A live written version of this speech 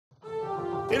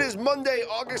It is Monday,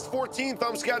 August 14th.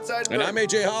 I'm Scott Seidenberg. And I'm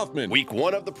A.J. Hoffman. Week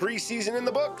 1 of the preseason in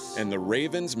the books. And the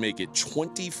Ravens make it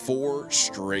 24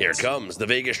 straight. Here comes the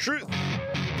Vegas Truth.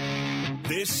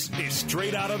 This is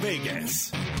Straight Outta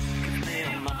Vegas.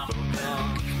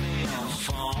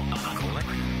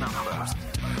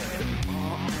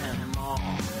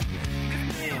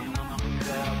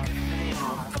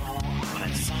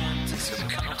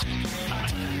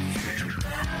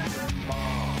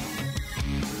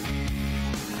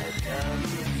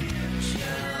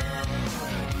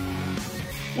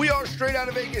 We are Straight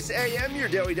Outta Vegas AM, your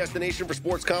daily destination for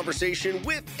sports conversation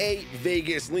with a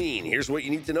Vegas lean. Here's what you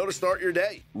need to know to start your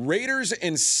day. Raiders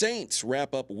and Saints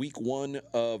wrap up week 1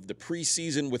 of the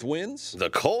preseason with wins. The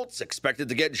Colts expected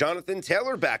to get Jonathan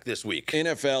Taylor back this week.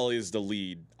 NFL is the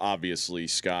lead, obviously,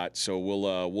 Scott. So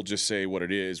we'll just say what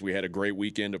it is. We had a great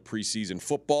weekend of preseason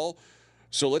football.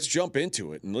 So let's jump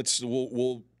into it, and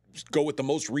we'll go with the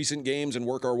most recent games and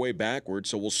work our way backwards.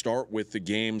 So we'll start with the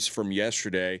games from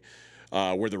yesterday.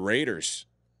 Where the Raiders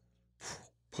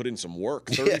put in some work.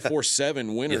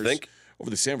 34-7 winners over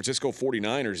the San Francisco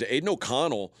 49ers. Aiden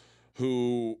O'Connell,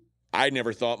 who I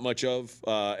never thought much of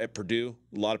at Purdue.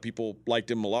 A lot of people liked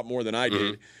him a lot more than I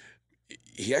did.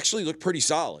 He actually looked pretty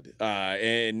solid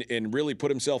and really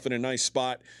put himself in a nice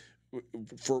spot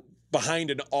for behind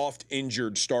an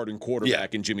oft-injured starting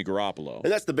quarterback in Jimmy Garoppolo.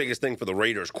 And that's the biggest thing for the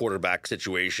Raiders quarterback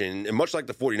situation. And much like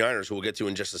the 49ers, who we'll get to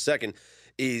in just a second,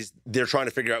 is they're trying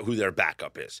to figure out who their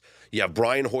backup is. You have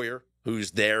Brian Hoyer,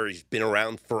 who's there. He's been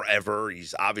around forever.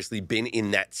 He's obviously been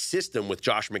in that system with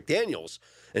Josh McDaniels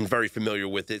and very familiar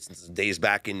with it since his days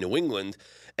back in New England.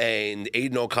 And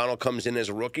Aiden O'Connell comes in as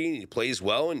a rookie, and he plays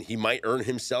well, and he might earn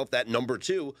himself that number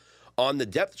 2 on the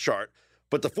depth chart.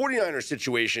 But the 49ers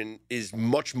situation is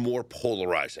much more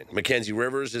polarizing. Mackenzie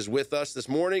Rivers is with us this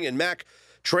morning. And, Mac,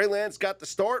 Trey Lance got the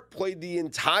start, played the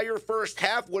entire first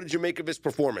half. What did you make of his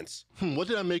performance? What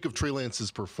did I make of Trey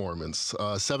Lance's performance?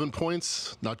 7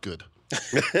 points, not good.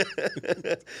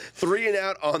 3 and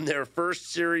out on their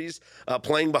first series,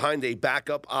 playing behind a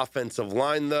backup offensive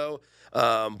line, though.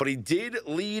 But he did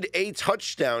lead a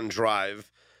touchdown drive,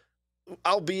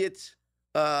 albeit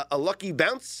a lucky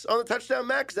bounce on the touchdown,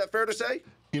 Mac. Is that fair to say?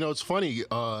 You know, it's funny.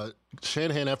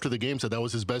 Shanahan, after the game, said that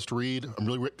was his best read. I'm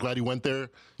really glad he went there.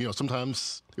 You know,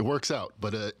 sometimes it works out.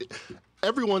 But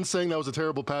everyone's saying that was a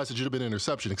terrible pass. It should have been an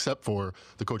interception, except for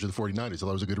the coach of the 49ers. I thought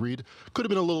it was a good read. Could have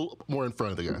been a little more in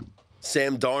front of the guy.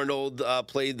 Sam Darnold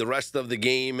played the rest of the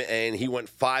game, and he went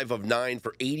 5 of 9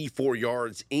 for 84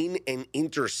 yards in an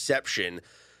interception.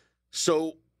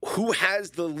 So who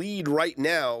has the lead right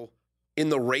now in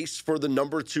the race for the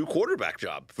number 2 quarterback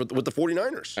job with the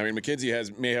 49ers? I mean, Mackenzie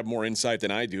may have more insight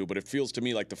than I do, but it feels to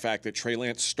me like the fact that Trey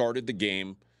Lance started the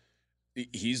game,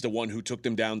 he's the one who took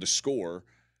them down to score.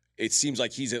 It seems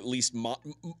like he's at least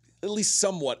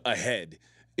somewhat ahead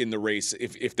in the race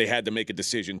if they had to make a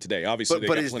decision today. Obviously, they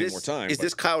got plenty more time. Is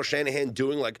this Kyle Shanahan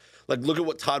doing like look at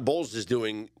what Todd Bowles is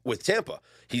doing with Tampa?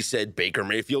 He said Baker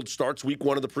Mayfield starts week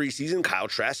 1 of the preseason. Kyle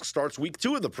Trask starts week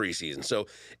 2 of the preseason. So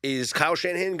is Kyle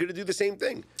Shanahan going to do the same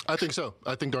thing? I think so.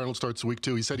 I think Darnold starts week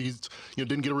 2. He said he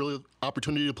didn't get a real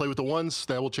opportunity to play with the ones.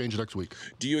 That will change next week.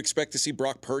 Do you expect to see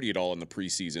Brock Purdy at all in the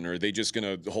preseason, or are they just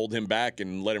going to hold him back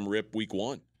and let him rip week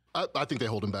 1? I think they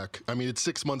hold him back. I mean, it's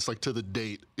 6 months to the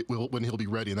date when he'll be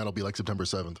ready, and that'll be September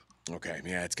 7th. Okay,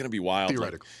 yeah, it's going to be wild.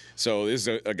 Theoretical. So this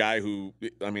is a guy who,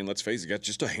 I mean, let's face it, got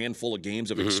just a handful of games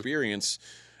of experience,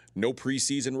 no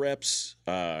preseason reps.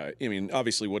 I mean,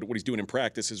 obviously what he's doing in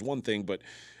practice is one thing, but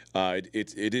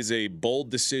it is a bold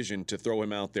decision to throw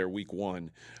him out there week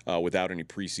 1 without any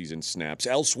preseason snaps.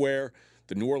 Elsewhere,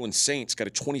 the New Orleans Saints got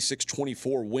a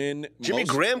 26-24 win. Jimmy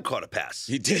Graham caught a pass.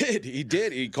 He did.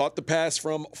 He caught the pass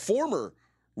from former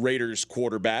Raiders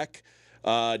quarterback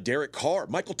Derek Carr.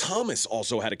 Michael Thomas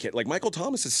also had a kid. Like, Michael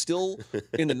Thomas is still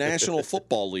in the National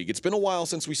Football League. It's been a while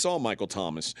since we saw Michael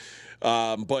Thomas.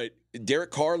 But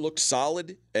Derek Carr looked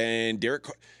solid, and Derek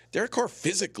Carr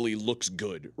physically looks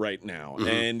good right now.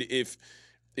 And if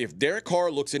Derek Carr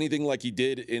looks anything like he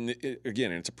did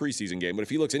again, it's a preseason game, but if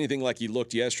he looks anything like he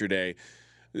looked yesterday,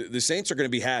 the Saints are going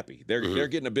to be happy. They're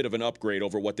getting a bit of an upgrade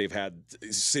over what they've had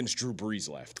since Drew Brees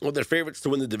left. Well, they're favorites to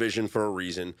win the division for a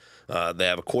reason. They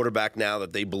have a quarterback now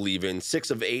that they believe in. 6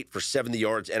 of 8 for 70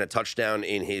 yards and a touchdown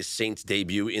in his Saints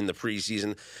debut in the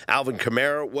preseason. Alvin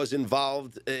Kamara was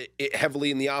involved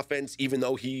heavily in the offense, even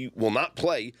though he will not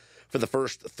play for the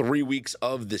first 3 weeks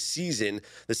of the season.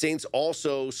 The Saints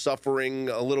also suffering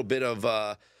a little bit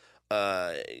of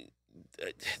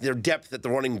their depth at the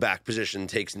running back position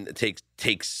takes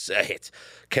a hit.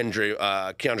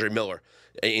 Keandre Miller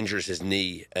injures his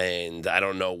knee, and I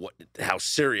don't know how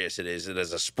serious it is. It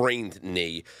is a sprained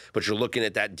knee, but you're looking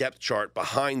at that depth chart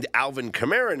behind Alvin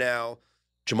Kamara now.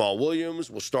 Jamal Williams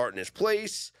will start in his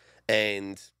place,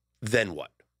 and then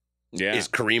what? Yeah. Is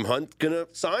Kareem Hunt going to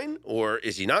sign, or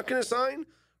is he not going to sign?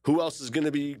 Who else is going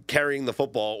to be carrying the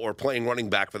football or playing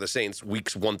running back for the Saints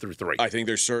weeks 1 through 3? I think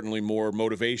there's certainly more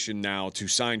motivation now to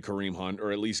sign Kareem Hunt,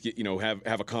 or at least get,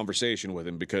 have a conversation with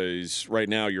him, because right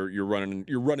now you're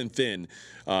running thin,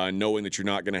 knowing that you're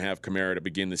not going to have Kamara to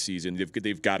begin the season.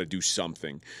 They've got to do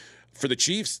something. For the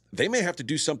Chiefs, they may have to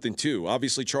do something too.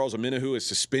 Obviously, Charles Omenihu is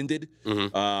suspended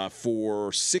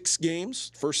for 6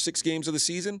 games, first 6 games of the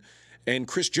season, and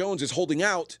Chris Jones is holding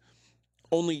out.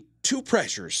 Only 2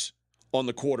 pressures on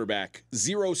the quarterback,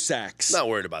 0 sacks. Not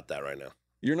worried about that right now.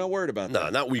 You're not worried about that? No,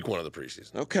 not week 1 of the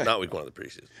preseason. Okay. Not week 1 of the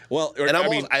preseason. Well,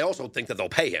 and I also think that they'll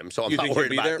pay him, so I'm not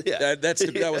worried about it. Yeah.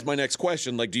 That was my next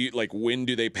question. When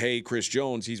do they pay Chris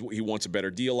Jones? He wants a better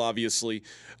deal, obviously.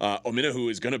 Omenihu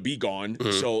is going to be gone.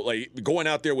 So, going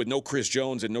out there with no Chris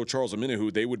Jones and no Charles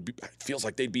Omenihu, feels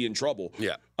like they'd be in trouble.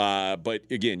 Yeah. But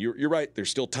again, you're right. There's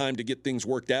still time to get things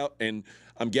worked out, and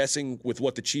I'm guessing with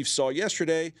what the Chiefs saw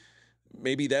yesterday,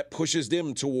 maybe that pushes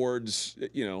them towards,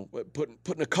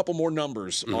 putting a couple more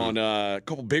numbers on a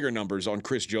couple bigger numbers on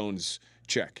Chris Jones'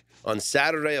 check. On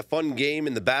Saturday, a fun game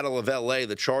in the Battle of L.A.,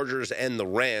 the Chargers and the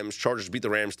Rams. Chargers beat the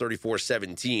Rams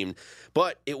 34-17,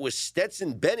 but it was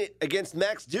Stetson Bennett against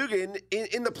Max Duggan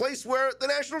in the place where the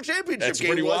national championship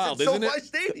game was at SoFi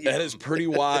Stadium. That is pretty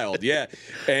wild, yeah.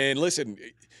 And listen,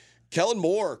 Kellen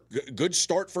Moore, good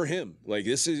start for him.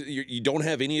 You don't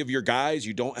have any of your guys.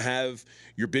 You don't have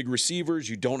your big receivers.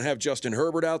 You don't have Justin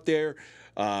Herbert out there.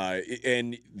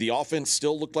 And the offense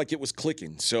still looked like it was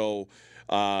clicking. So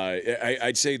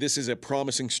I'd say this is a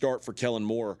promising start for Kellen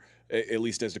Moore, at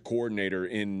least as the coordinator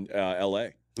in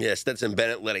L.A. Yeah, Stetson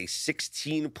Bennett led a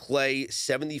 16-play,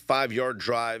 75-yard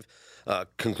drive,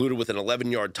 concluded with an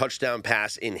 11-yard touchdown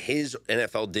pass in his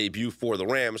NFL debut for the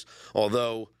Rams,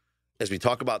 although as we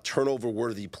talk about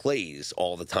turnover-worthy plays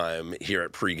all the time here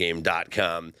at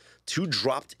pregame.com, 2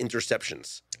 dropped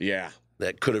interceptions. Yeah.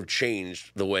 That could have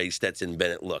changed the way Stetson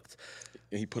Bennett looked.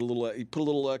 He put a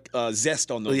little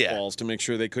zest on those balls to make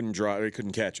sure they couldn't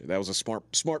catch it. That was a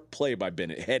smart play by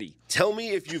Bennett. Heady. Tell me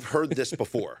if you've heard this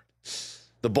before.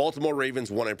 The Baltimore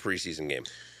Ravens won a preseason game.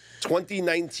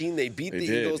 2019, they beat the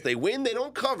Eagles. They win, they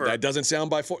don't cover. That doesn't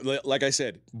sound by 4. Like I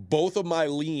said, both of my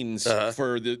leans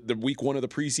for the week 1 of the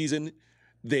preseason,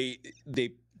 they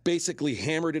basically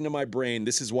hammered into my brain.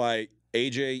 This is why,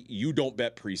 AJ, you don't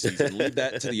bet preseason. Leave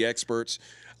that to the experts.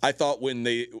 I thought when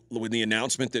the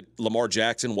announcement that Lamar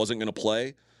Jackson wasn't going to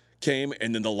play came,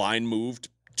 and then the line moved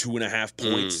 2.5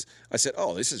 points, I said,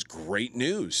 "Oh, this is great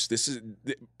news.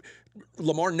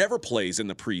 Lamar never plays in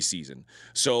the preseason.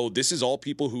 So this is all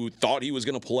people who thought he was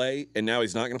going to play, and now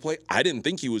he's not going to play. I didn't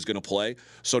think he was going to play.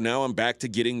 So now I'm back to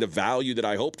getting the value that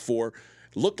I hoped for.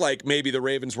 Looked like maybe the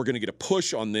Ravens were going to get a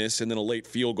push on this, and then a late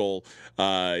field goal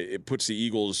gives the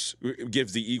Eagles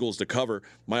the cover.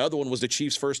 My other one was the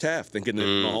Chiefs' first half, thinking that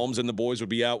Mahomes and the boys would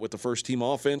be out with the first-team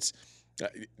offense.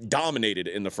 Dominated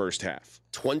in the first half.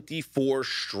 24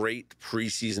 straight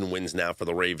preseason wins now for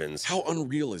the Ravens. How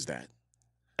unreal is that?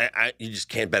 You just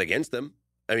can't bet against them.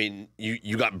 I mean,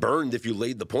 you got burned if you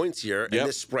laid the points here, and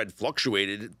this spread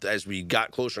fluctuated as we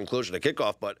got closer and closer to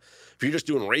kickoff. But if you're just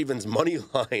doing Ravens money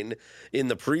line in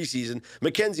the preseason,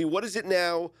 Mackenzie, what is it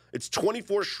now? It's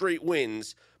 24 straight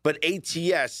wins, but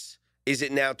ATS, is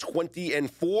it now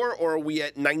 20-4, or are we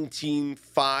at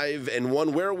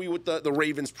 19-5-1? Where are we with the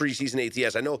Ravens preseason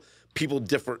ATS? I know people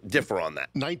differ on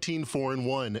that.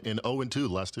 19-4-1 and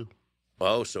 0-2 last 2.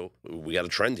 Oh, so we got a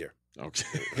trend here.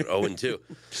 Okay. 0-2.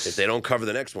 If they don't cover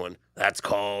the next one, that's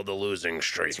called a losing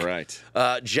streak. That's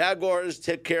right. Jaguars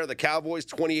took care of the Cowboys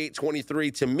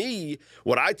 28-23. To me,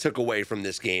 what I took away from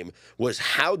this game was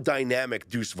how dynamic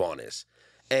Deuce Vaughn is.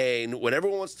 And when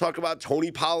everyone wants to talk about Tony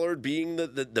Pollard being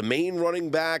the main running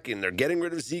back and they're getting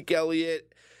rid of Zeke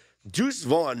Elliott, Deuce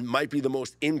Vaughn might be the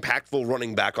most impactful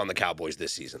running back on the Cowboys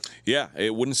this season. Yeah,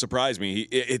 it wouldn't surprise me.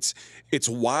 It's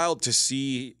wild to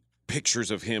see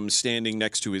pictures of him standing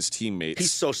next to his teammates.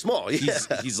 He's so small. Yeah.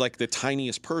 He's like the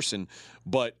tiniest person,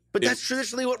 but that's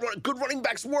traditionally what good running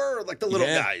backs were, like the little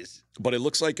guys. But it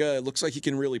looks like he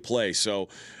can really play. So,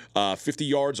 50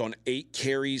 yards on 8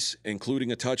 carries,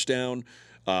 including a touchdown.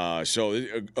 So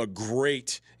a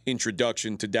great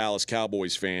introduction to Dallas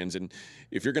Cowboys fans. And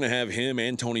if you're going to have him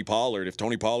and Tony Pollard, if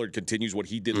Tony Pollard continues what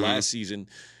he did last season,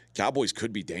 Cowboys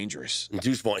could be dangerous. And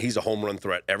Deuce Vaughn, he's a home run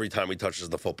threat every time he touches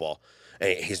the football.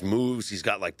 And his moves, he's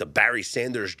got like the Barry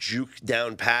Sanders juke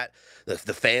down pat. The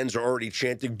fans are already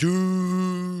chanting,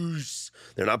 Deuce.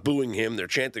 They're not booing him. They're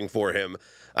chanting for him.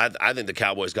 I think the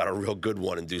Cowboys got a real good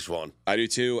one in Deuce Vaughn. I do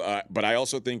too. But I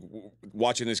also think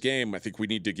watching this game, I think we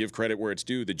need to give credit where it's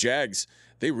due. The Jags,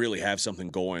 they really have something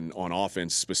going on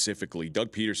offense specifically.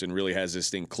 Doug Peterson really has this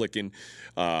thing clicking.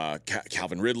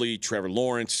 Calvin Ridley, Trevor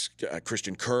Lawrence,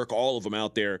 Christian Kirk, all of them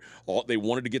out there. They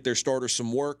wanted to get their starters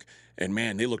some work, and,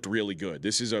 man, they looked really good.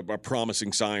 This is a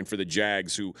promising sign for the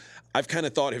Jags, who I've kind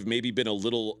of thought have maybe been a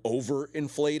little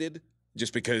overinflated.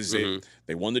 Just because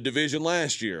they won the division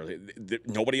last year.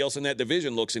 Nobody else in that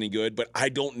division looks any good, but I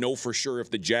don't know for sure if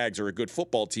the Jags are a good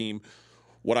football team.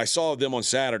 What I saw of them on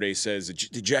Saturday says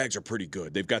the Jags are pretty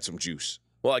good. They've got some juice.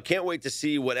 Well, I can't wait to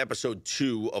see what episode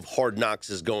 2 of Hard Knocks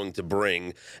is going to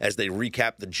bring as they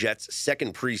recap the Jets'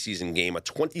 second preseason game, a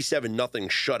 27-0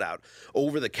 shutout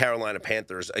over the Carolina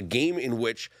Panthers, a game in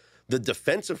which the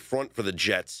defensive front for the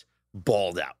Jets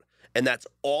balled out. And that's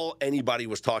all anybody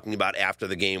was talking about after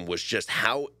the game was just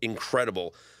how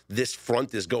incredible this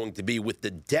front is going to be with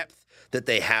the depth that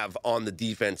they have on the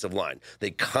defensive line.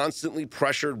 They constantly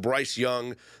pressured Bryce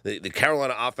Young. The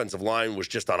Carolina offensive line was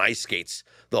just on ice skates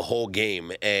the whole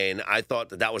game. And I thought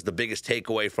that was the biggest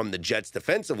takeaway from the Jets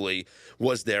defensively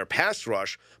was their pass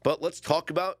rush. But let's talk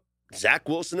about Zach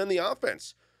Wilson and the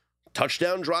offense.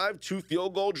 Touchdown drive, 2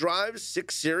 field goal drives,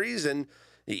 6 series, and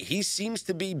he seems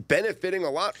to be benefiting a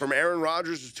lot from Aaron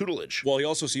Rodgers' tutelage. Well, he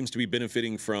also seems to be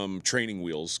benefiting from training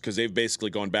wheels because they've basically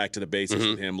gone back to the basics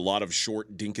with him. A lot of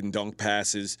short dink and dunk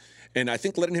passes. And I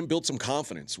think letting him build some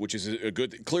confidence, which is a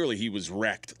good – clearly he was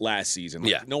wrecked last season.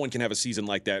 Like, no one can have a season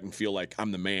like that and feel like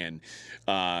I'm the man.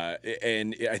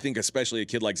 And I think especially a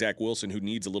kid like Zach Wilson who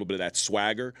needs a little bit of that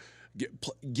swagger,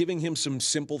 giving him some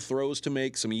simple throws to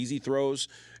make, some easy throws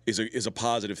is a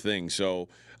positive thing. So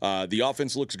the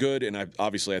offense looks good, and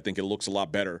obviously I think it looks a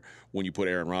lot better when you put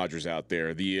Aaron Rodgers out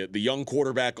there. The young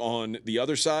quarterback on the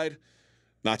other side,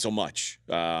 not so much.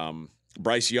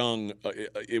 Bryce Young,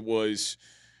 it was –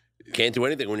 can't do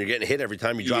anything when you're getting hit every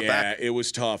time you drop back. Yeah, it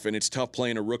was tough, and it's tough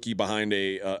playing a rookie behind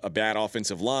a bad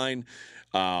offensive line.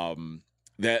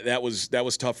 That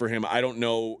was tough for him. I don't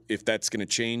know if that's going to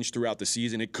change throughout the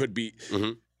season. It could be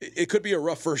it could be a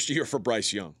rough first year for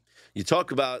Bryce Young. You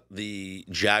talk about the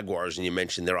Jaguars, and you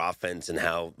mentioned their offense and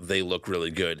how they look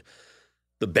really good.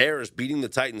 The Bears beating the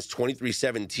Titans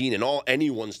 23-17, and all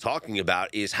anyone's talking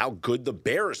about is how good the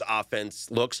Bears' offense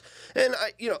looks. And,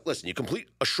 listen, you complete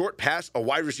a short pass, a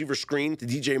wide receiver screen to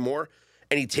DJ Moore,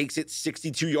 and he takes it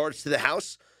 62 yards to the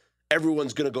house,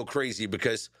 everyone's going to go crazy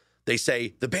because they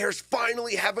say, the Bears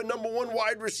finally have a number 1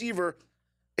 wide receiver.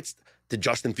 Did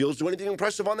Justin Fields do anything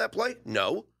impressive on that play?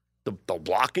 No. The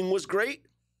blocking was great.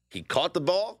 He caught the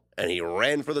ball, and he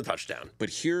ran for the touchdown. But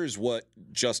here's what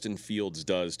Justin Fields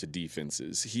does to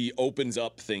defenses. He opens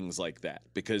up things like that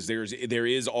because there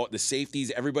is all the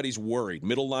safeties. Everybody's worried.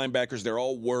 Middle linebackers, they're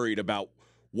all worried about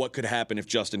what could happen if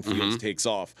Justin Fields takes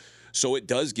off. So it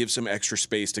does give some extra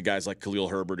space to guys like Khalil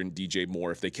Herbert and DJ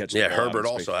Moore if they catch the ball. Yeah, Herbert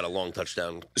also had a long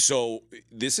touchdown. So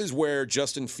this is where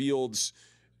Justin Fields,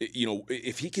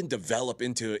 if he can develop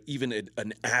into even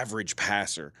an average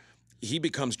passer, he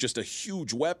becomes just a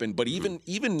huge weapon. But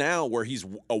even now where he's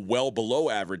a well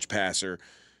below average passer,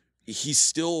 he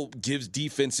still gives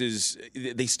defenses –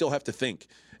 they still have to think.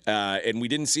 And we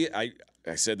didn't see it.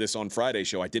 I said this on Friday's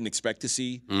show. I didn't expect to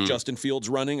see Justin Fields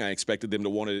running. I expected them to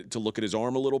want to look at his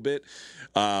arm a little bit.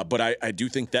 But I do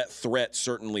think that threat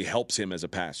certainly helps him as a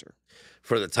passer.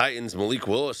 For the Titans, Malik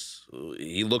Willis,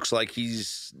 he looks like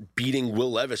he's beating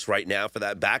Will Levis right now for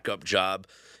that backup job.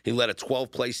 He led a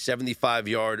 12-play,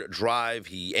 75-yard drive.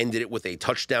 He ended it with a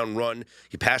touchdown run.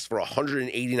 He passed for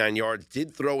 189 yards,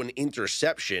 did throw an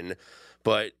interception,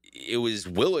 but it was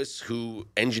Willis who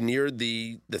engineered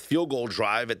the field goal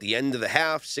drive at the end of the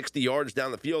half, 60 yards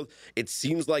down the field. It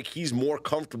seems like he's more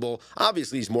comfortable.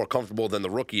 Obviously, he's more comfortable than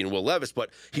the rookie in Will Levis, but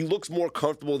he looks more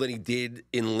comfortable than he did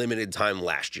in limited time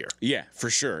last year. Yeah, for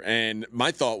sure. And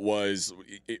my thought was,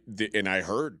 and I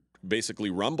heard basically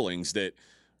rumblings that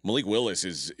Malik Willis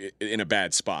is in a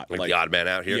bad spot. Like the odd man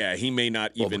out here? Yeah, he may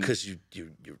not even... Well, because you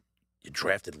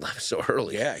drafted Levis so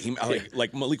early. Yeah,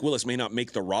 like Malik Willis may not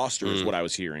make the roster is what I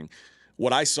was hearing.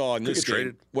 What I saw in this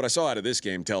game, what I saw out of this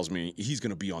game tells me he's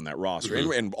going to be on that roster.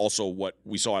 And also what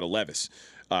we saw out of Levis.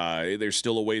 There's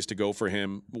still a ways to go for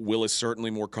him. Willis certainly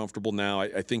more comfortable now.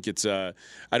 I think it's I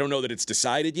don't know that it's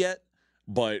decided yet.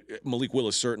 but Malik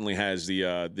Willis certainly has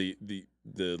the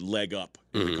leg up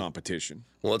in the competition.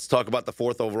 Well, let's talk about the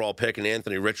 4th overall pick and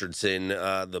Anthony Richardson.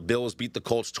 The Bills beat the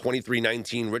Colts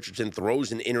 23-19. Richardson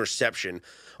throws an interception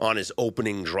on his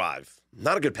opening drive.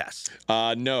 Not a good pass.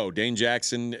 No, Dane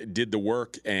Jackson did the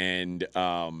work, and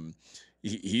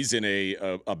he's in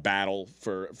a battle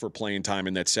for playing time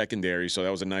in that secondary, so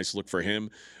that was a nice look for him.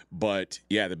 But,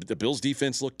 yeah, the Bills'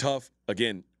 defense looked tough.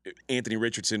 Again, Anthony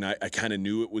Richardson, I kind of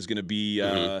knew it was going to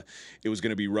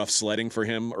be rough sledding for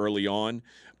him early on,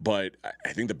 but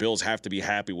I think the Bills have to be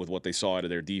happy with what they saw out of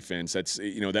their defense. That's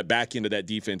that back end of that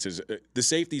defense is the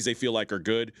safeties they feel like are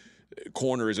good.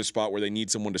 Corner is a spot where they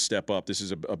need someone to step up. This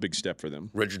is a big step for them.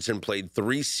 Richardson played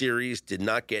 3 series, did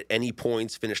not get any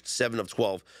points, finished 7 of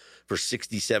 12 for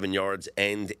 67 yards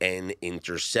and an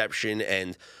interception.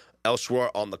 And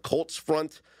elsewhere on the Colts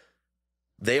front,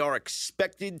 they are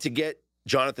expected to get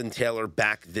Jonathan Taylor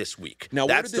back this week. Now,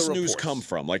 where did this news come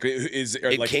from?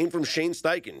 It came from Shane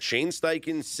Steichen. Shane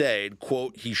Steichen said,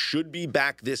 quote, he should be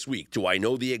back this week. Do I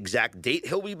know the exact date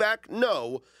he'll be back?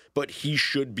 No, but he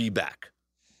should be back.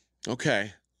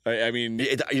 Okay. I mean...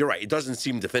 You're right. It doesn't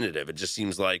seem definitive. It just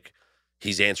seems like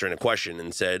he's answering a question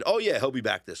and said, oh, yeah, he'll be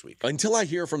back this week. Until I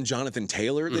hear from Jonathan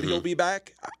Taylor that he'll be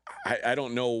back, I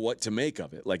don't know what to make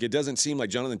of it. Like, it doesn't seem like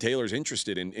Jonathan Taylor's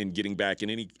interested in getting back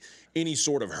in any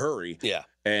sort of hurry. Yeah.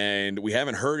 And we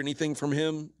haven't heard anything from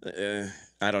him.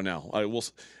 I don't know.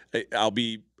 I'll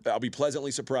be pleasantly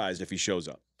surprised if he shows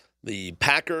up. The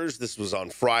Packers, this was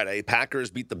on Friday, Packers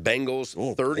beat the Bengals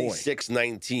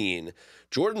 36-19.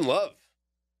 Jordan Love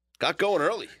got going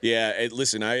early. Yeah,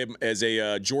 listen, I am as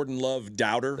a Jordan Love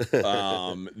doubter.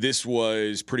 This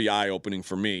was pretty eye-opening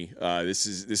for me. This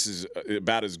is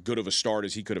about as good of a start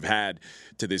as he could have had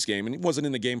to this game, and he wasn't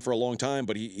in the game for a long time,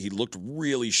 but he looked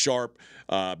really sharp,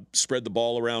 spread the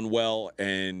ball around well,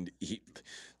 and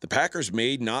the Packers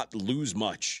may not lose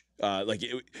much.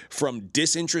 From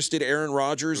disinterested Aaron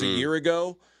Rodgers a year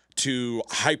ago to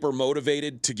hyper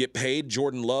motivated to get paid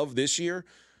Jordan Love this year.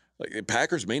 Like, the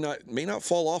Packers may not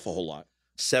fall off a whole lot.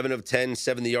 7 of 10,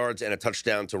 70 yards, and a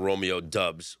touchdown to Romeo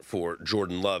Doubs for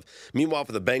Jordan Love. Meanwhile,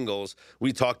 for the Bengals,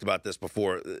 we talked about this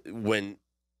before.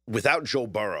 Without Joe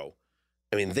Burrow,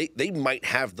 I mean, they might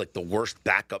have like the worst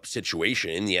backup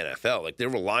situation in the NFL. Like, they're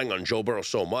relying on Joe Burrow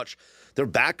so much. Their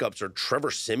backups are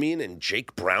Trevor Siemian and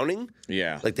Jake Browning.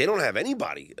 Yeah. Like, they don't have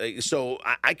anybody. So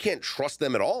I can't trust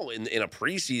them at all in a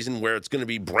preseason where it's going to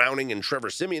be Browning and Trevor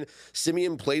Siemian.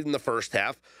 Siemian played in the first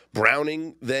half.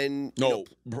 Browning then...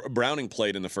 Browning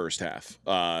played in the first half.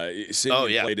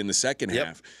 Siemian played in the second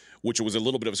half, which was a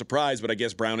little bit of a surprise, but I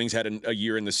guess Browning's had a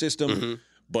year in the system.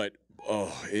 But,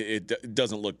 it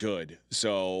doesn't look good.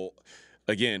 So,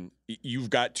 again, you've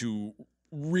got to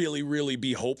really, really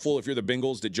be hopeful if you're the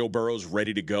Bengals that Joe Burrow's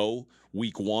ready to go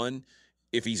week 1.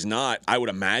 If he's not, I would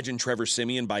imagine Trevor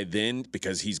Siemian by then,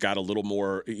 because he's got a little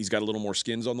more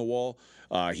skins on the wall.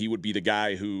 He would be the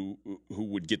guy who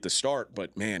would get the start.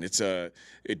 But man, it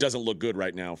doesn't look good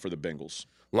right now for the Bengals.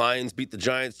 Lions beat the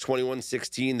Giants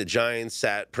 21-16. The Giants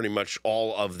sat pretty much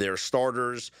all of their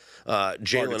starters. Hard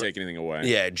to take anything away.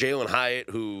 Yeah, Jalen Hyatt,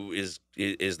 who is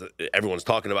everyone's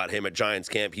talking about him at Giants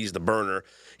camp. He's the burner.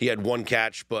 He had 1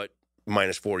 catch, but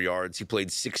 -4 yards. He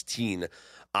played 16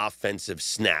 offensive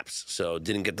snaps, so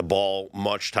didn't get the ball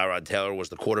much. Tyrod Taylor was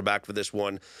the quarterback for this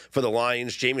one. For the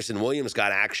Lions, Jamison Williams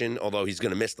got action, although he's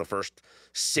going to miss the first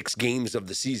 6 games of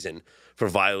the season for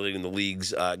violating the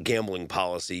league's gambling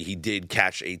policy. He did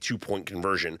catch a 2-point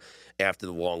conversion after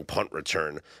the long punt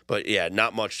return. But, yeah,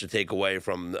 not much to take away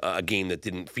from a game that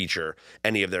didn't feature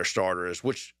any of their starters,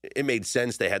 which it made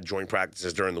sense. They had joint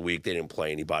practices during the week. They didn't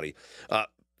play anybody.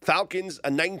 Falcons,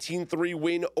 a 19-3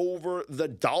 win over the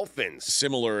Dolphins.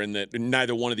 Similar in that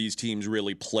neither one of these teams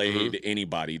really played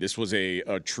anybody. This was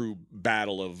a true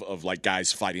battle of like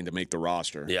guys fighting to make the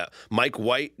roster. Yeah. Mike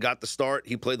White got the start.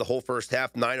 He played the whole first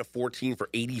half, 9 of 14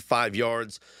 for 85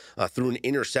 yards, threw an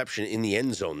interception in the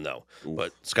end zone, though. Oof.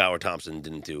 But Skylar Thompson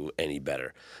didn't do any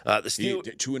better. 2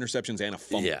 interceptions and a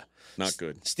fumble. Yeah. Not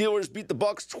good. Steelers beat the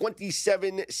Bucs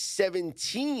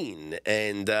 27-17.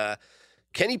 And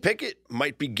Kenny Pickett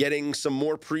might be getting some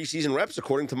more preseason reps,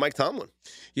 according to Mike Tomlin.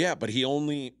 Yeah, but he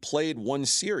only played 1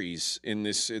 series in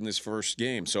this first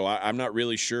game, so I'm not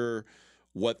really sure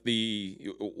what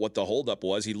the holdup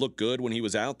was. He looked good when he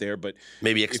was out there, but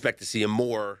maybe expect to see him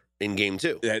more in game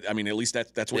 2. I mean, at least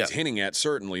that's what he's hinting at,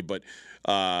 certainly. But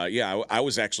I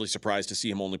was actually surprised to see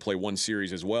him only play 1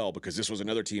 series as well, because this was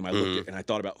another team I looked at and I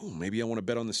thought about, maybe I want to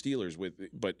bet on the Steelers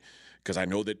but because I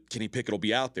know that Kenny Pickett will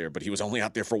be out there, but he was only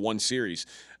out there for 1 series.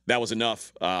 That was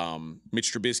enough.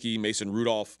 Mitch Trubisky, Mason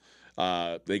Rudolph,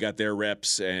 They got their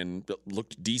reps and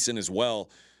looked decent as well.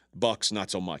 Bucks, not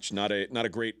so much. Not a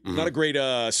great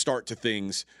start to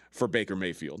things for Baker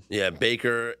Mayfield. Yeah,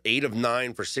 Baker, 8 of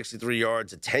 9 for 63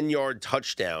 yards, a 10-yard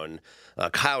touchdown.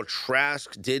 Kyle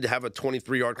Trask did have a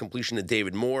 23-yard completion to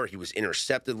David Moore. He was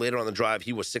intercepted later on the drive.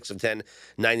 He was 6 of 10,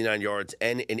 99 yards,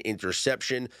 and an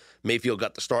interception. Mayfield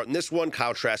got the start in this one.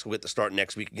 Kyle Trask will get the start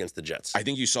next week against the Jets. I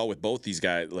think you saw with both these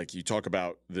guys, like you talk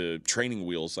about the training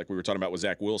wheels, like we were talking about with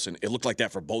Zach Wilson. It looked like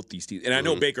that for both these teams. And I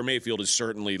know Baker Mayfield is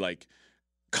certainly like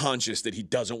conscious that he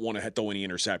doesn't want to throw any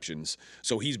interceptions.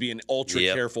 So he's being ultra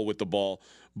careful with the ball.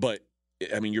 But,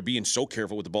 I mean, you're being so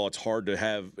careful with the ball, it's hard to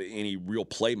have any real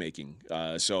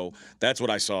playmaking. So that's what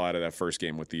I saw out of that first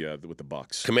game with the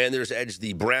Bucks. Commanders edged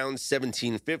the Browns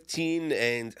 17-15,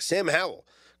 and Sam Howell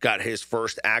got his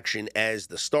first action as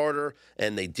the starter,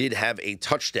 and they did have a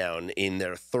touchdown in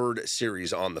their third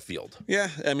series on the field. Yeah,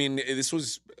 I mean, this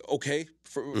was okay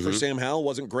for Sam Howell.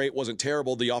 Wasn't great, wasn't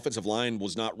terrible. The offensive line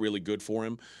was not really good for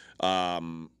him.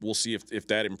 We'll see if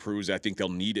that improves. I think they'll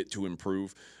need it to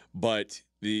improve. But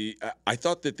I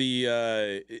thought that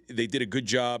they did a good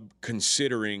job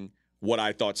considering what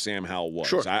I thought Sam Howell was.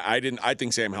 Sure. I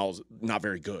think Sam Howell's not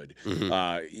very good.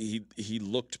 He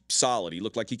looked solid. He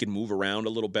looked like he could move around a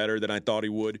little better than I thought he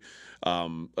would.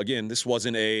 Again, this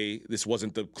wasn't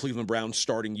the Cleveland Browns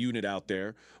starting unit out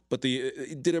there, but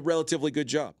it did a relatively good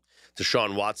job.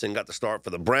 Deshaun Watson got the start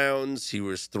for the Browns. He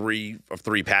was 3 of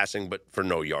 3 passing, but for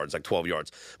no yards, like 12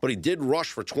 yards. But he did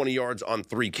rush for 20 yards on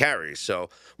 3 carries. So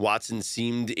Watson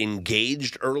seemed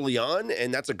engaged early on,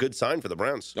 and that's a good sign for the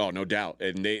Browns. Oh, no doubt.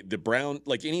 And the Browns,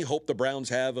 like any hope the Browns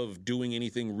have of doing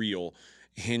anything real,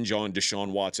 hinge on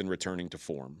Deshaun Watson returning to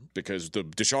form. Because the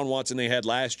Deshaun Watson they had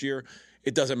last year,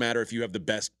 it doesn't matter if you have the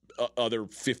best other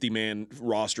 50-man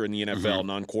roster in the NFL,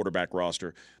 non-quarterback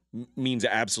roster. Means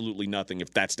absolutely nothing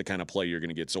if that's the kind of play you're going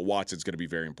to get. So Watson's going to be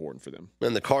very important for them.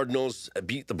 And the Cardinals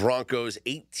beat the Broncos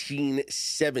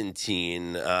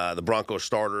 18-17. The Broncos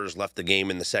starters left the game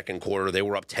in the second quarter. They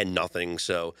were up 10-0.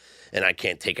 So, and I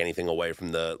can't take anything away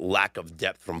from the lack of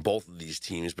depth from both of these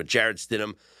teams. But Jarrett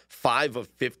Stidham, 5 of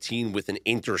 15 with an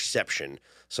interception.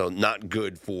 So not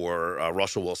good for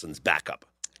Russell Wilson's backup.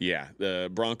 Yeah,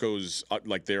 the Broncos,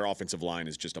 like their offensive line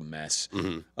is just a mess.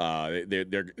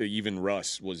 They're even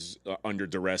Russ was under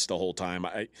duress the whole time.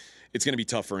 It's going to be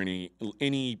tough for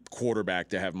any quarterback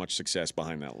to have much success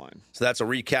behind that line. So that's a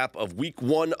recap of week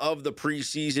 1 of the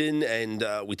preseason, and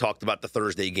we talked about the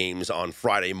Thursday games on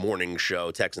Friday morning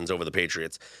show. Texans over the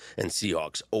Patriots and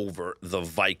Seahawks over the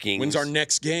Vikings. When's our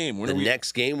next game?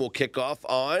 Next game will kick off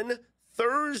on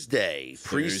Thursday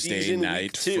preseason night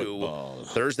week 2. football.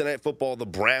 Thursday night football. The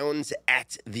Browns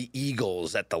at the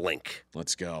Eagles at the Link.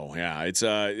 Let's go. Yeah, it's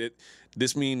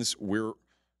this means we're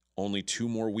only 2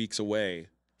 more weeks away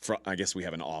from. I guess we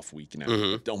have an off week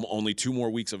now. Only 2 more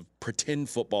weeks of pretend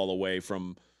football away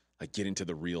from like getting to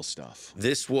the real stuff.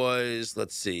 This was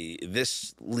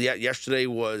yesterday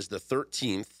was the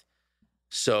 13th,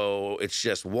 so it's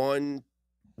just 1,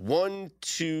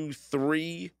 2,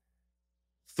 3.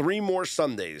 3 more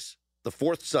Sundays. The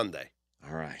 4th Sunday.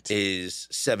 All right. Is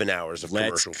 7 hours of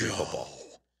commercial-free football.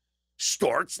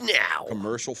 Starts now.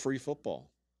 Commercial-free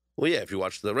football. Well, yeah, if you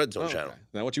watch the Red Zone channel. Okay.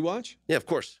 Is that what you watch? Yeah, of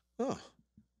course. Oh.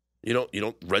 You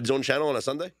don't Red Zone channel on a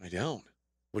Sunday? I don't.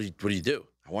 What do you do?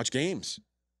 I watch games.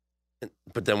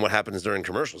 But then what happens during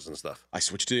commercials and stuff? I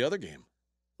switch to the other game.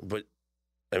 But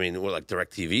I mean, what, like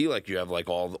DirecTV? Like you have like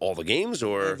all the games,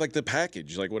 or I have like the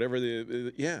package, like whatever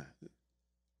yeah.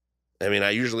 I mean,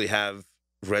 I usually have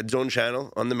Red Zone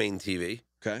channel on the main TV.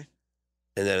 Okay.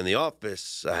 And then in the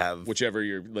office, I have whichever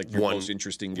your most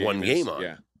interesting game. One game on.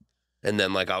 Yeah. And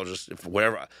then like I'll just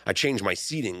I change my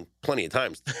seating plenty of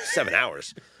times, 7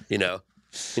 hours. Your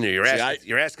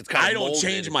ass gets kind of I don't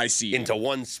change my seating into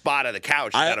one spot of the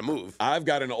couch. You got to move. I've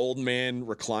got an old man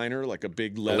recliner, like a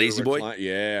big leather lazy boy.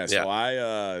 Yeah. So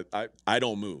I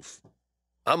don't move.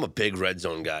 I'm a big Red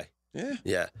Zone guy.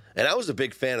 Yeah. And I was a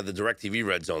big fan of the DirecTV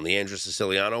Red Zone, the Andrew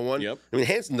Siciliano one. Yep. I mean,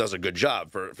 Hansen does a good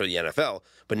job for the NFL,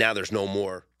 but now there's no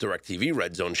more DirecTV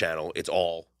Red Zone channel. It's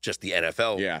all just the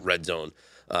NFL Red Zone.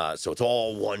 So it's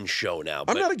all one show now.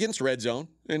 But I'm not against Red Zone,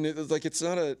 and it's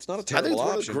not a terrible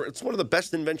option. It's one of the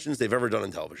best inventions they've ever done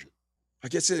in television. I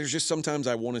guess there's just sometimes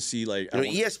I want to see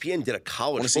ESPN did a college football football version.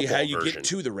 I want to see how you version. get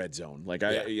to the Red Zone. Well,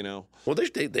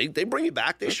 they bring you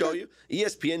back. They show you.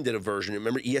 ESPN did a version.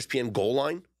 Remember ESPN Goal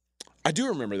Line? I do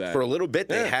remember that. For a little bit,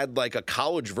 they had like a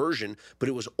college version, but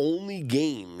it was only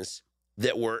games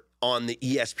that were on the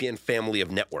ESPN family of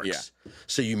networks. Yeah.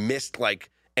 So you missed like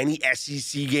any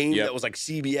SEC game that was like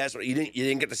CBS, or you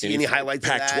didn't get to see any highlights.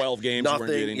 Pac-12 games.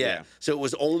 Nothing. Yeah. So it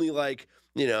was only like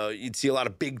you'd see a lot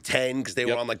of Big Ten because they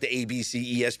were on like the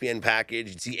ABC, ESPN package.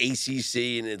 You'd see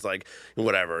ACC, and it's like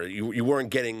whatever. You weren't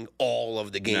getting all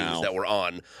of the games that were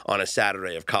on a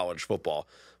Saturday of college football.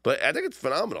 But I think it's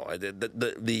phenomenal.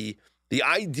 The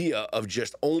idea of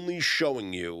just only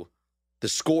showing you the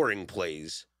scoring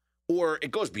plays, or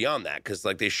it goes beyond that because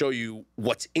like they show you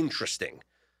what's interesting,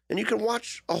 and you can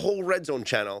watch a whole Red Zone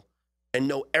channel and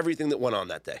know everything that went on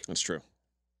that day. That's true.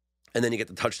 And then you get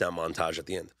the touchdown montage at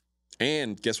the end.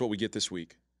 And guess what we get this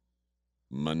week?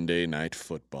 Monday Night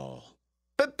Football.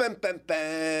 Bam, bam, bam,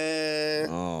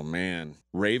 bam. Oh, man.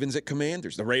 Ravens at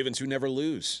Commanders. The Ravens who never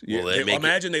lose.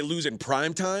 Imagine they lose in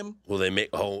prime time. Will they make...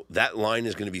 Oh, that line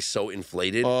is going to be so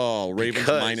inflated. Oh, Ravens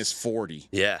minus 40.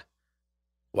 Yeah.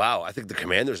 Wow, I think the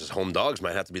Commanders as home dogs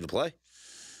might have to be the play.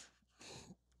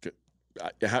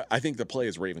 I think the play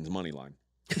is Ravens money line.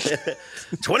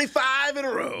 25 in a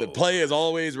row. The play is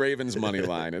always Ravens money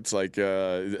line. It's like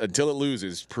until it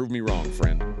loses, prove me wrong,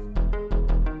 friend.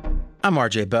 I'm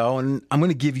RJ Bell, and I'm going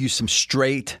to give you some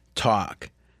straight talk.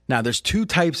 Now, there's two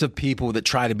types of people that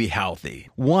try to be healthy.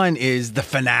 One is the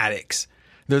fanatics.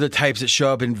 They're the types that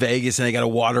show up in Vegas and they got a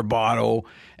water bottle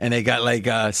and they got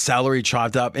like celery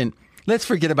chopped up. And let's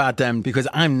forget about them because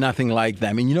I'm nothing like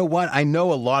them. And you know what? I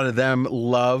know a lot of them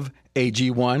love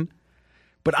AG1.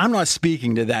 But I'm not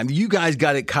speaking to them. You guys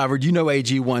got it covered. You know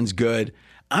AG1's good.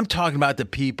 I'm talking about the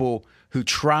people who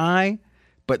try,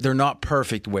 but they're not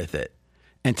perfect with it.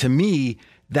 And to me,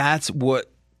 that's what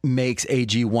makes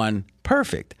AG1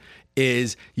 perfect,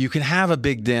 is you can have a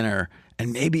big dinner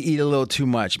and maybe eat a little too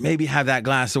much, maybe have that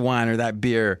glass of wine or that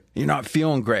beer. You're not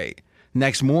feeling great.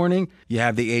 Next morning, you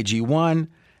have the AG1,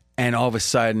 and all of a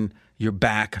sudden, you're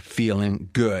back feeling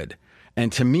good. And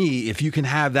to me, if you can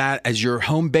have that as your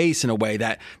home base in a way,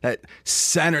 that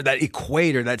center, that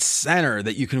equator, that center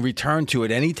that you can return to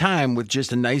at any time with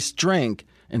just a nice drink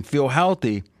and feel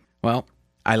healthy, well,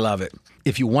 I love it.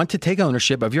 If you want to take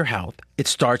ownership of your health, it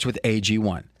starts with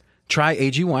AG1. Try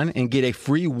AG1 and get a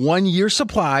free 1-year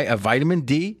supply of vitamin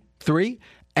D3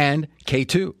 and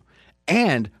K2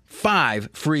 and 5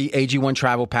 free AG1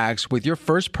 travel packs with your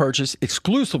first purchase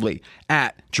exclusively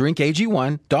at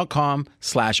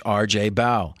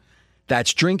drinkag1.com/RJBell.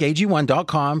 That's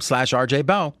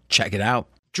drinkag1.com/RJBell. Check it out.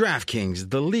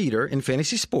 DraftKings, the leader in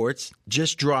fantasy sports,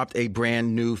 just dropped a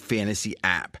brand new fantasy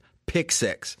app, Pick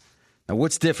Six. Now,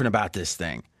 what's different about this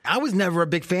thing? I was never a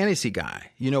big fantasy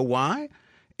guy. You know why?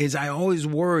 Is I always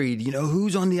worried,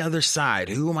 who's on the other side?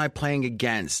 Who am I playing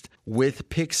against? With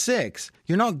Pick Six,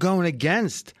 you're not going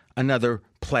against another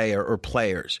player or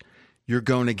players. You're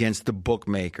going against the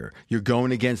bookmaker. You're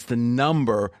going against the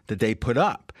number that they put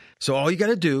up. So all you got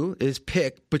to do is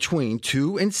pick between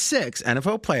 2 and 6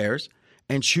 NFL players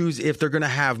and choose if they're going to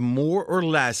have more or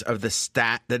less of the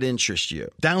stat that interests you.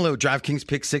 Download DraftKings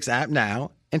Pick 6 app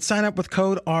now and sign up with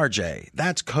code RJ.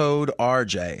 That's code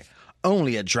RJ.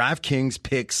 Only at DraftKings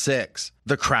Pick 6.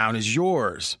 The crown is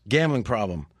yours. Gambling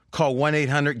problem? Call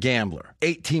 1-800-GAMBLER.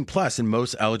 18 plus in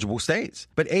most eligible states.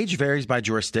 But age varies by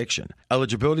jurisdiction.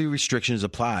 Eligibility restrictions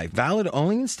apply. Valid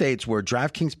only in states where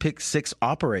DraftKings Pick 6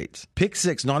 operates. Pick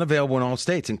 6 not available in all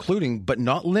states, including but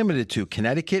not limited to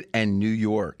Connecticut and New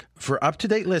York. For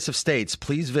up-to-date list of states,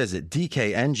 please visit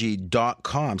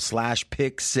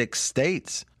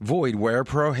dkng.com/pick6states. Void where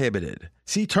prohibited.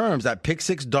 See terms at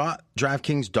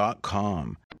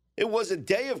pick6.draftkings.com. It was a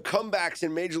day of comebacks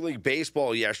in Major League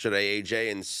Baseball yesterday,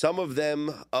 AJ, and some of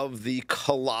them of the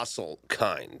colossal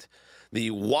kind.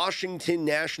 The Washington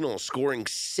Nationals scoring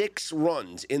 6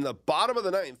 runs in the bottom of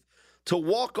the 9th to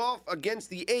walk off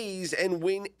against the A's and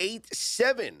win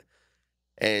 8-7.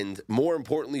 And more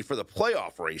importantly for the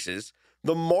playoff races,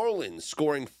 the Marlins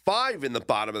scoring 5 in the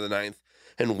bottom of the 9th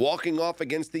and walking off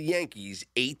against the Yankees,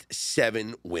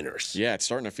 8-7 winners. Yeah, it's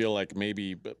starting to feel like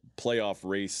maybe playoff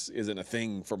race isn't a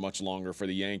thing for much longer for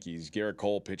the Yankees. Garrett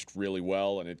Cole pitched really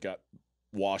well, and it got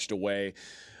washed away.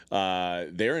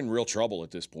 They're in real trouble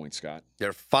at this point, Scott.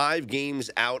 They're 5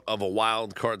 games out of a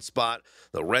wild card spot.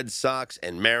 The Red Sox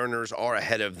and Mariners are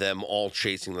ahead of them, all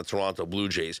chasing the Toronto Blue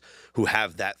Jays, who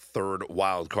have that 3rd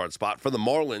wild card spot. For the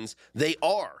Marlins, they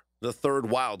are the 3rd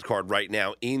wild card right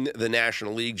now in the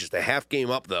National League. Just a half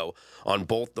game up, though, on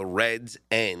both the Reds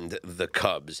and the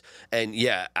Cubs. And,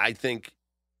 yeah, I think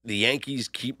the Yankees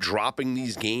keep dropping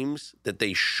these games that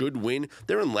they should win.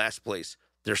 They're in last place.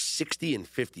 They're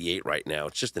 60-58 right now.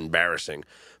 It's just embarrassing.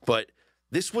 But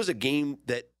this was a game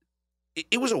that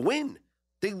it was a win.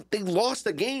 They lost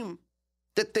a game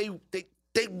that they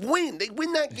win. They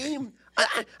win that game.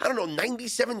 I don't know,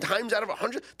 97 times out of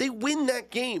 100. They win that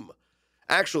game.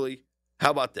 Actually, how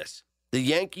about this? The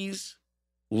Yankees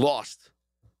lost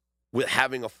with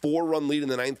having a 4-run lead in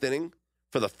the 9th inning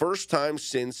for the first time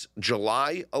since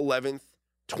July 11th,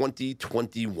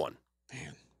 2021.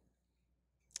 Man.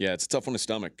 Yeah, it's a tough one to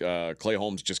stomach. Clay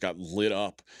Holmes just got lit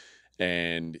up.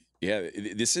 And, yeah,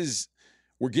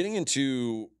 we're getting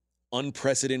into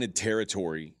unprecedented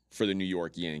territory for the New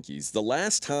York Yankees. The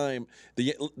last time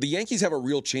the Yankees have a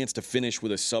real chance to finish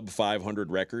with a sub-500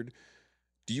 record,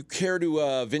 do you care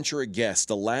to venture a guess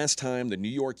the last time the New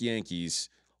York Yankees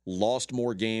lost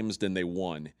more games than they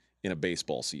won in a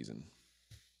baseball season?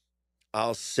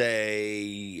 I'll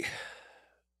say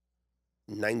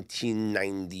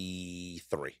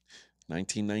 1993.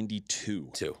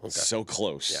 1992. Okay. So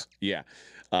close. Yeah.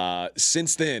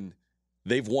 Since then,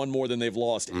 they've won more than they've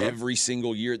lost every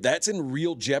single year. That's in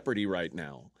real jeopardy right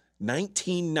now.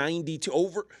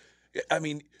 1992,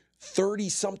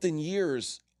 30-something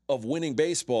years of winning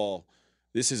baseball.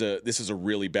 This is a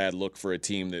really bad look for a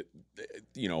team that,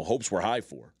 hopes were high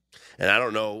for. And I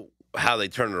don't know how they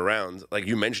turn it around. Like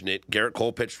you mentioned it, Garrett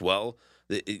Cole pitched well.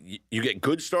 You get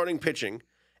good starting pitching,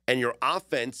 and your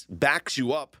offense backs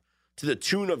you up to the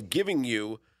tune of giving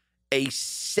you a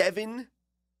 7-2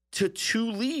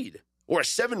 lead or a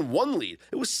 7-1 lead.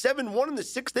 It was 7-1 in the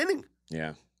sixth inning.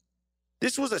 Yeah.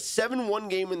 This was a 7-1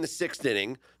 game in the sixth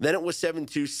inning. Then it was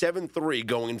 7-2, 7-3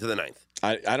 going into the ninth.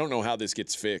 I don't know how this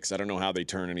gets fixed. I don't know how they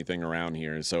turn anything around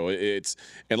here. So and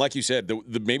like you said,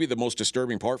 maybe the most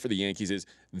disturbing part for the Yankees is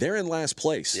they're in last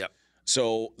place. Yep.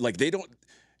 So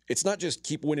it's not just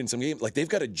keep winning some games. Like they've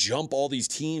got to jump all these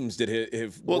teams that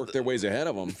have worked their ways ahead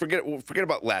of them. Forget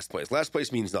about last place. Last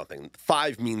place means nothing.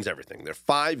 5 means everything. They're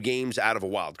 5 games out of a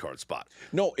wild card spot.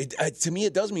 No, to me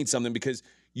it does mean something because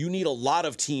you need a lot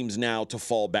of teams now to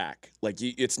fall back. Like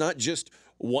it's not just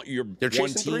one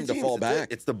team to fall back.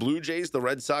 It's the Blue Jays, the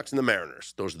Red Sox, and the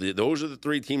Mariners. Those are the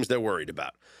 3 teams they're worried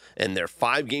about. And they're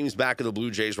 5 games back of the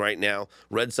Blue Jays right now.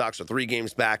 Red Sox are 3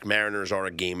 games back. Mariners are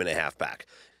a game and a half back.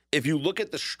 If you look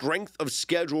at the strength of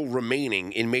schedule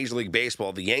remaining in Major League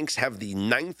Baseball, the Yanks have the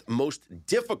 9th most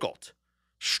difficult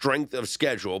strength of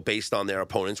schedule based on their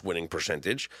opponent's winning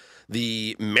percentage.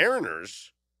 The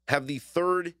Mariners have the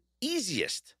 3rd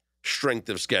easiest strength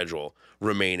of schedule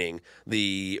remaining.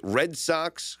 The Red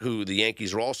Sox, who the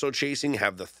Yankees are also chasing,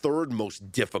 have the 3rd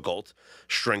most difficult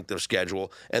strength of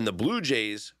schedule. And the Blue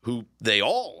Jays, who they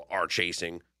all are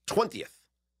chasing, 20th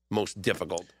most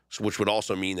difficult, which would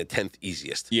also mean the 10th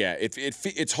easiest. Yeah,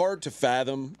 it's hard to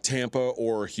fathom Tampa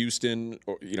or Houston,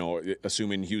 or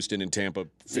assuming Houston and Tampa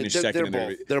finish second.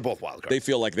 They're both wild cards. They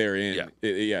feel like they're in.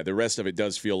 Yeah, the rest of it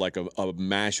does feel like a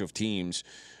mash of teams.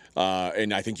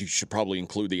 And I think you should probably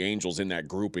include the Angels in that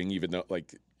grouping, even though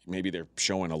maybe they're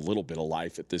showing a little bit of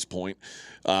life at this point.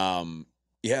 The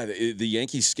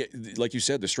Yankees, like you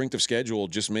said, the strength of schedule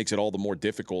just makes it all the more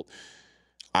difficult.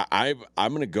 I'm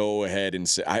going to go ahead and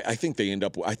say I think they end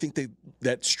up. I think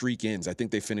that streak ends. I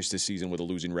think they finish this season with a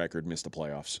losing record, miss the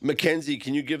playoffs. Mackenzie,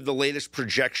 can you give the latest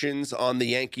projections on the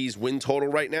Yankees win total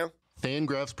right now?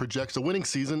 Fangraphs projects a winning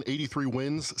season, 83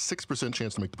 wins, 6%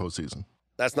 chance to make the postseason.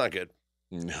 That's not good.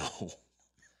 No.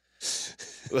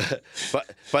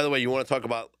 But by the way, you want to talk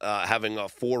about having a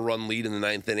 4-run lead in the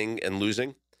 9th inning and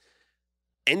losing?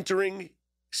 Entering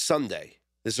Sunday,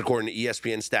 this is according to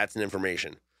ESPN Stats and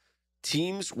Information,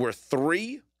 teams were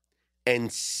 3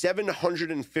 and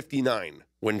 759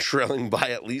 when trailing by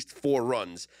at least 4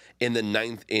 runs in the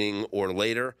 9th inning or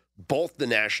later. Both the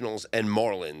Nationals and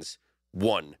Marlins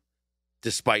won,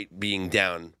 despite being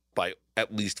down by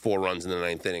at least 4 runs in the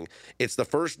 9th inning. It's the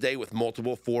first day with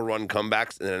multiple 4-run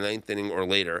comebacks in the 9th inning or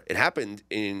later. It happened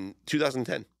in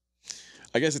 2010.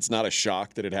 I guess it's not a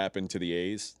shock that it happened to the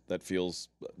A's. That feels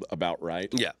about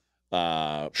right. Yeah.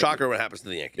 Shocker what happens to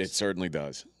the Yankees. It certainly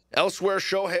does. Elsewhere,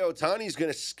 Shohei Ohtani is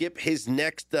going to skip his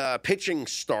next pitching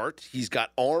start. He's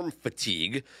got arm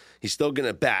fatigue. He's still going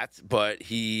to bat, but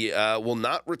he will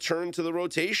not return to the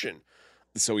rotation.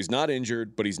 So he's not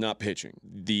injured, but he's not pitching.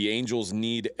 The Angels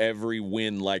need every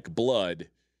win like blood.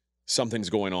 Something's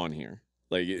going on here.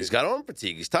 He's got arm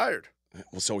fatigue. He's tired.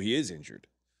 Well, so he is injured.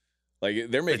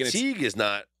 They're making fatigue is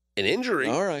not an injury.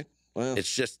 All right. Well,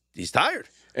 it's just he's tired.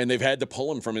 And they've had to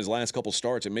pull him from his last couple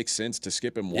starts. It makes sense to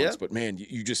skip him once, but man,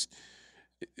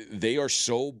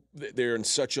 they're in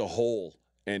such a hole.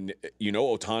 And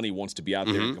Ohtani wants to be out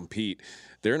there and compete.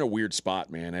 They're in a weird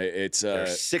spot, man. They're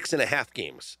 6.5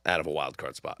 games out of a wild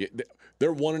card spot.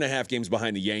 They're 1.5 games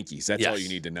behind the Yankees. That's all you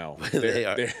need to know.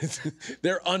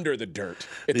 They're under the dirt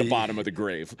at the bottom of the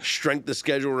grave. Strength of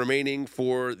schedule remaining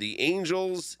for the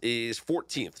Angels is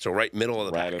 14th, so right middle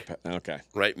of the pack. Okay,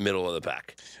 right middle of the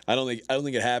pack. I don't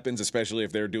think it happens, especially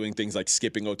if they're doing things like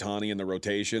skipping Ohtani in the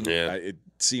rotation. Yeah. It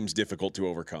seems difficult to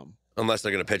overcome. Unless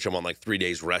they're going to pitch him on like 3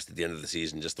 days rest at the end of the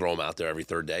season, just throw him out there every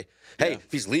third day. Hey,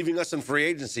 if he's leaving us in free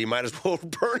agency, might as well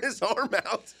burn his arm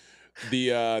out.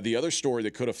 The other story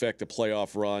that could affect the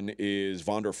playoff run is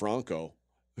Wander Franco,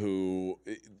 who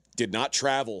did not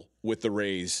travel with the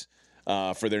Rays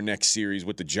for their next series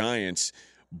with the Giants,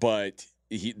 but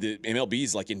the MLB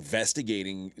is like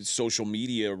investigating social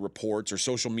media reports or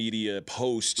social media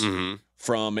posts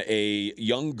from a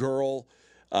young girl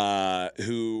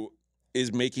who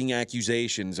is making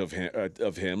accusations of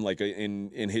him like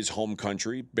in his home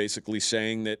country, basically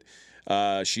saying that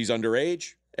she's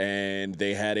underage and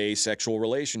they had a sexual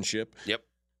relationship. Yep.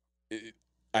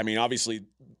 I mean, obviously,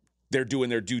 they're doing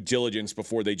their due diligence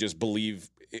before they just believe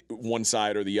one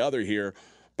side or the other here.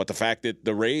 But the fact that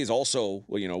the Rays also,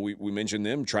 we mentioned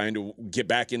them trying to get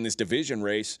back in this division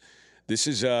race. This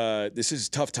is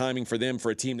tough timing for them,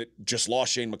 for a team that just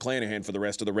lost Shane McClanahan for the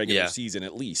rest of the regular season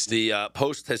at least. The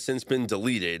post has since been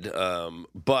deleted,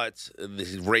 but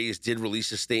the Rays did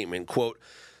release a statement, quote,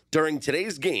 "During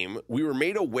today's game, we were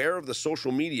made aware of the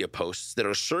social media posts that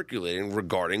are circulating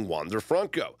regarding Wander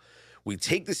Franco. We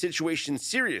take the situation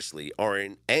seriously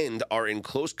and are in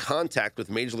close contact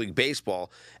with Major League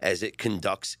Baseball as it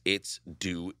conducts its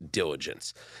due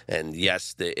diligence." And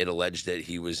yes, it alleged that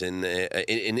he was in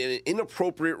an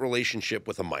inappropriate relationship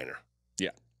with a minor.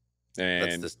 Yeah.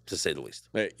 And that's to say the least.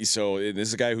 So this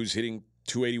is a guy who's hitting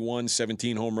 281,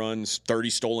 17 home runs,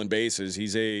 30 stolen bases.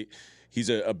 He's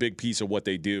a big piece of what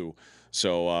they do.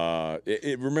 So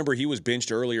remember, he was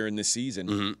benched earlier in this season.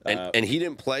 Mm-hmm. And he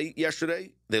didn't play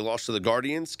yesterday. They lost to the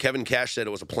Guardians. Kevin Cash said it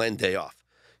was a planned day off.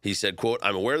 He said, quote,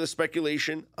 "I'm aware of the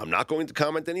speculation. I'm not going to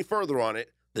comment any further on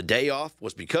it. The day off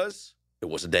was because it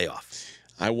was a day off."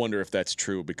 I wonder if that's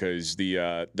true, because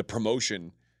the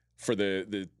promotion for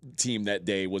the team that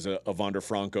day was a Wander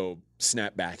Franco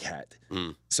snapback hat.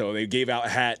 So they gave out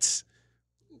hats,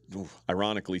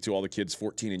 ironically, to all the kids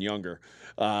 14 and younger.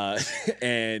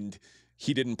 And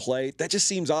he didn't play. That just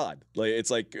seems odd. Like, it's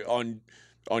like on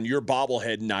your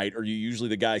bobblehead night, are you usually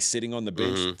the guy sitting on the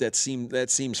bench? That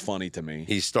seems funny to me.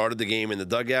 He started the game in the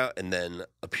dugout and then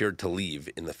appeared to leave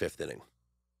in the fifth inning.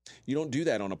 You don't do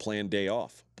that on a planned day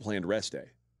off, planned rest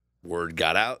day. Word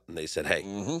got out, and they said, "Hey,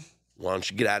 why don't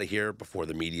you get out of here before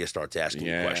the media starts asking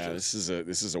you questions?"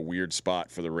 This is a weird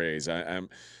spot for the Rays. I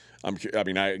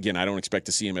don't expect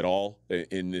to see him at all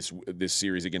in this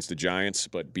series against the Giants,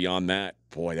 but beyond that,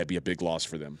 boy, that'd be a big loss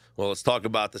for them. Well, let's talk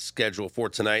about the schedule for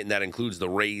tonight, and that includes the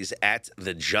Rays at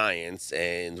the Giants.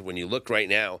 And when you look right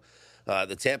now,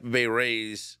 the Tampa Bay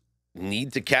Rays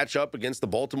need to catch up against the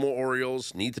Baltimore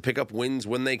Orioles, need to pick up wins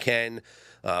when they can,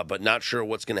 but not sure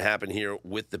what's going to happen here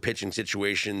with the pitching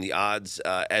situation. The odds,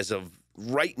 as of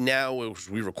right now, as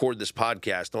we record this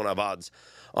podcast, don't have odds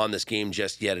on this game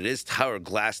just yet. It is Tyler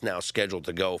Glasnow scheduled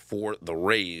to go for the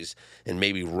Rays, and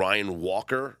maybe Ryan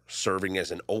Walker serving as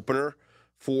an opener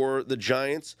for the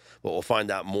Giants, but we'll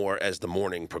find out more as the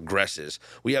morning progresses.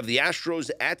 We have the Astros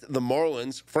at the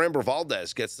Marlins. Framber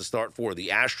Valdez gets the start for the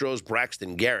Astros.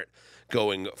 Braxton Garrett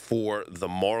going for the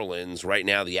Marlins. Right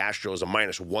now, the Astros a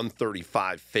minus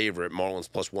 135 favorite.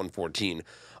 Marlins plus 114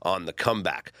 on the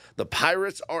comeback. The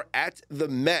Pirates are at the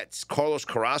Mets. Carlos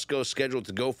Carrasco scheduled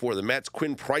to go for the Mets.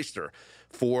 Quinn Priester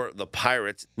for the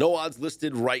Pirates. No odds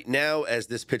listed right now, as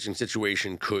this pitching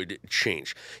situation could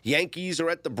change. Yankees are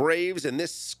at the Braves, and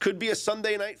this could be a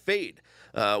Sunday night fade.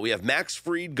 We have Max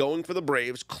Fried going for the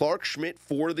Braves, Clark Schmidt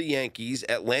for the Yankees.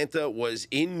 Atlanta was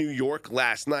in New York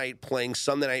last night playing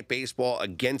Sunday Night Baseball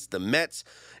against the Mets,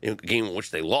 in a game in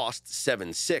which they lost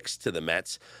 7-6 to the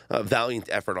Mets. A valiant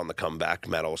effort on the comeback.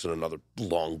 Matt Olson, another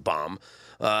long bomb.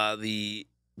 The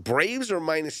Braves are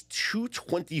minus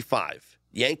 225.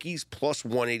 Yankees plus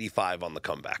 185 on the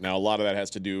comeback. Now, a lot of that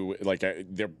has to do, like,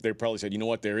 they probably said, you know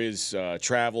what, there is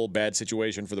travel, bad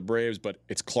situation for the Braves, but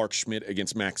it's Clark Schmidt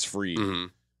against Max Fried.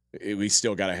 We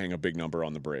still got to hang a big number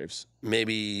on the Braves.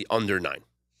 Maybe under 9.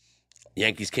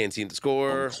 Yankees can't seem to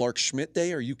score. On Clark Schmidt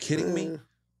Day? Are you kidding me?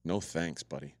 No thanks,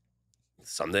 buddy.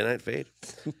 Sunday night fade.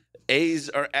 A's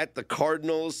are at the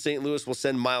Cardinals. St. Louis will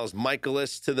send Miles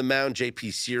Michaelis to the mound.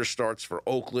 J.P. Sears starts for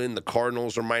Oakland. The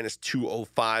Cardinals are minus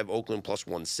 205. Oakland plus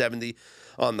 170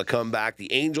 on the comeback.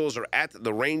 The Angels are at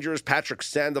the Rangers. Patrick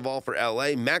Sandoval for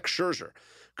L.A. Max Scherzer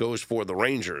goes for the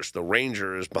Rangers. The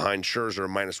Rangers behind Scherzer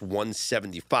minus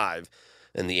 175.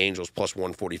 and the Angels plus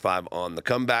 145 on the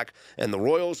comeback. And the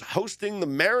Royals hosting the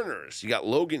Mariners. You got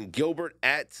Logan Gilbert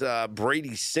at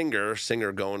Brady Singer.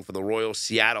 Singer going for the Royals.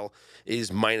 Seattle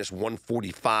is minus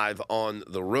 145 on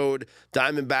the road.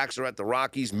 Diamondbacks are at the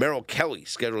Rockies. Merrill Kelly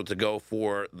scheduled to go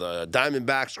for the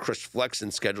Diamondbacks. Chris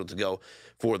Flexen scheduled to go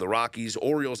for the Rockies.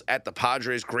 Orioles at the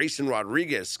Padres. Grayson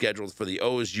Rodriguez scheduled for the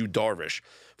O's. Yu Darvish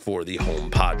for the home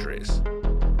Padres.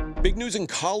 Big news in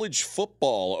college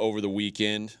football over the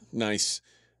weekend. Nice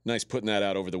putting that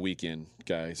out over the weekend,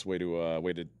 guys. Way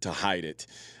to hide it.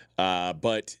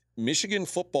 But Michigan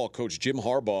football coach Jim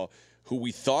Harbaugh, who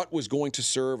we thought was going to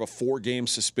serve a 4-game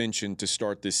suspension to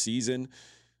start this season,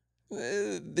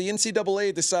 the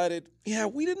NCAA decided,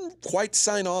 we didn't quite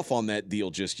sign off on that deal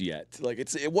just yet. Like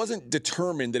it wasn't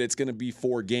determined that it's going to be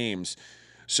 4 games.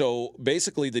 So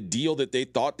basically, the deal that they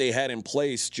thought they had in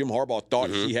place, Jim Harbaugh thought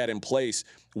he had in place,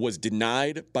 was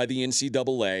denied by the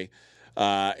NCAA.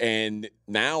 And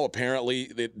now apparently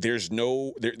there's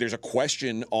a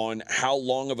question on how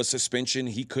long of a suspension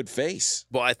he could face.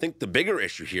 Well, I think the bigger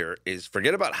issue here is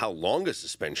forget about how long a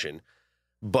suspension,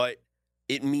 but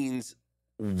it means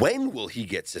when will he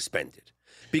get suspended?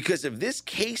 Because if this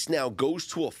case now goes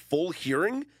to a full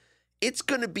hearing, it's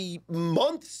going to be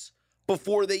months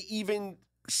before they even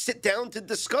sit down to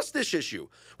discuss this issue,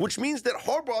 which means that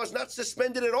Harbaugh is not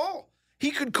suspended at all.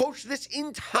 He could coach this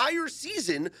entire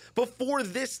season before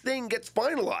this thing gets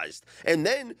finalized. And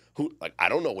then, I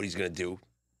don't know what he's going to do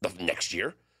next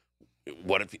year.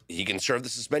 What if he can serve the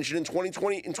suspension in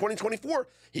 2020, in 2024?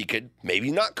 He could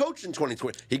maybe not coach in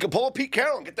 2020. He could pull a Pete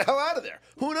Carroll and get the hell out of there.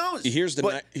 Who knows? Here's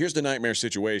the nightmare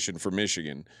situation for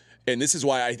Michigan. And this is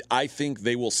why I think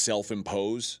they will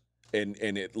self-impose and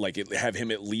have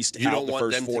him at least out the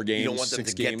first 4 games. You don't want them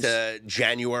 6 to games. get to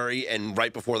January and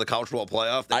right before the college football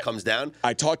playoff that comes down.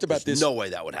 I talked about There's this. No way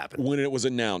that would happen. When it was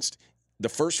announced. The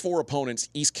first 4 opponents,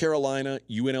 East Carolina,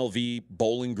 UNLV,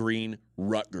 Bowling Green,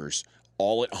 Rutgers,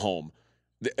 all at home.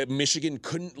 Michigan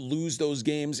couldn't lose those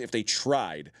games if they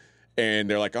tried. And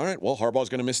they're like, all right, well, Harbaugh's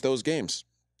going to miss those games.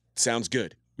 Sounds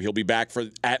good. He'll be back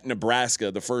at Nebraska,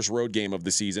 the first road game of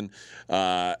the season,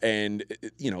 and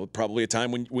probably a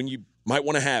time when you might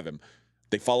want to have him.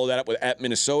 They follow that up with at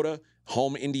Minnesota,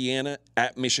 home Indiana,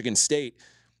 at Michigan State.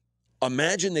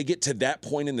 Imagine they get to that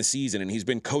point in the season, and he's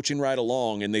been coaching right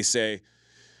along, and they say,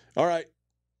 all right,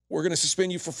 we're going to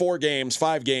suspend you for 4 games,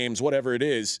 5 games, whatever it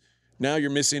is. Now you're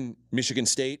missing Michigan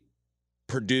State,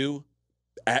 Purdue,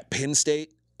 at Penn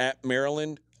State, at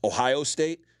Maryland, Ohio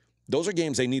State. Those are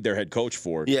games they need their head coach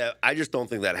for. Yeah, I just don't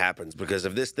think that happens because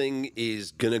if this thing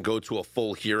is going to go to a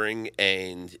full hearing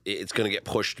and it's going to get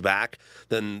pushed back,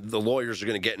 then the lawyers are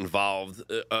going to get involved.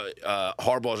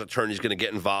 Harbaugh's attorney is going to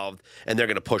get involved, and they're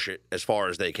going to push it as far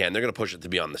as they can. They're going to push it to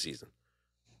beyond the season.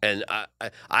 And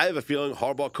I have a feeling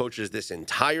Harbaugh coaches this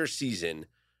entire season,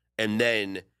 and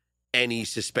then any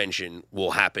suspension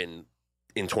will happen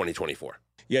in 2024.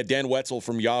 Yeah, Dan Wetzel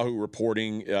from Yahoo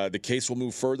reporting the case will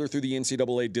move further through the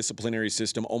NCAA disciplinary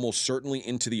system, almost certainly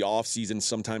into the offseason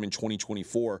sometime in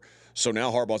 2024. So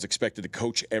now Harbaugh's expected to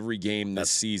coach every game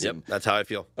this season. Yep, that's how I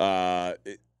feel.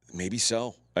 Maybe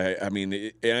so. I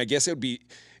mean, and I guess it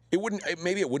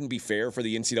wouldn't be fair for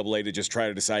the NCAA to just try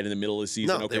to decide in the middle of the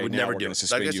season. No, okay, they would now never we're do going it. to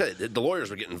suspend Like I you. said, the lawyers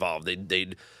would get involved.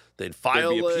 They'd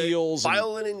file appeals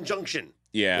file an injunction.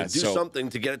 Yeah, do something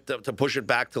to get it to push it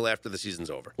back till after the season's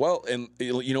over. Well, and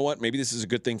you know what? Maybe this is a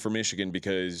good thing for Michigan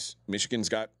because Michigan's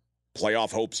got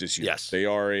playoff hopes this year. Yes, they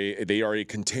are a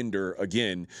contender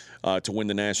again to win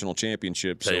the national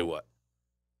championship. Tell you what,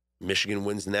 Michigan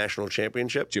wins the national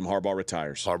championship. Jim Harbaugh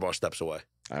retires. Harbaugh steps away.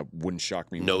 Wouldn't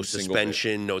shock me. No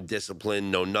suspension, no discipline,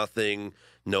 no nothing,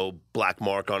 no black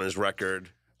mark on his record.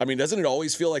 I mean, doesn't it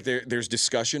always feel like there's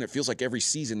discussion? It feels like every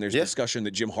season there's discussion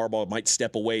that Jim Harbaugh might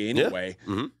step away anyway.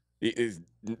 Yeah.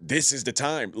 Mm-hmm. This is the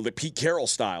time, the Pete Carroll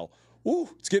style. Ooh,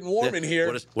 it's getting warm in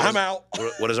here. I'm out.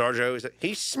 What does RJ always say?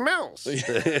 He smells.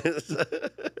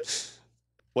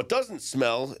 What doesn't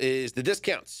smell is the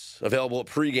discounts available at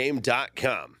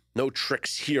pregame.com. No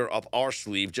tricks here up our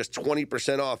sleeve. Just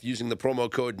 20% off using the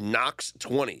promo code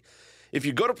KNOX20. If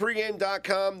you go to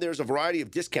pregame.com, there's a variety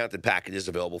of discounted packages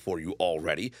available for you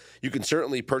already. You can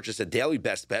certainly purchase a daily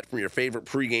best bet from your favorite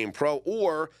pregame pro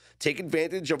or take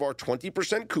advantage of our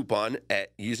 20% coupon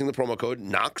at using the promo code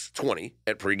KNOX20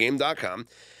 at pregame.com.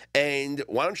 And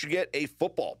why don't you get a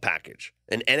football package,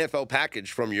 an NFL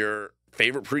package from your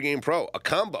favorite pregame pro, a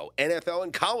combo, NFL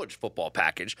and college football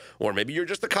package, or maybe you're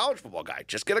just a college football guy.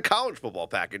 Just get a college football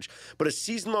package. But a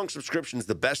season-long subscription is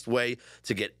the best way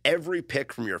to get every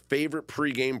pick from your favorite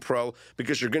pregame pro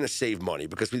because you're going to save money.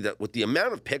 Because with the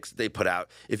amount of picks that they put out,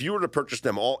 if you were to purchase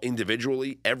them all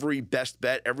individually, every best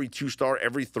bet, every 2-star,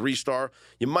 every 3-star,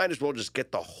 you might as well just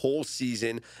get the whole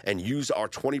season and use our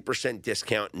 20%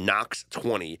 discount,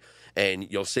 KNOX20,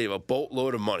 and you'll save a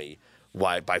boatload of money.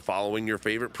 Why? By following your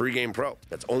favorite pregame pro.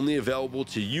 That's only available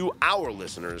to you, our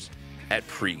listeners, at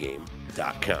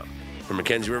pregame.com. For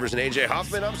Mackenzie Rivers and AJ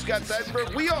Hoffman, I'm Scott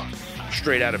Seidenberg. We are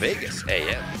Straight Out of Vegas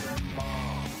AM.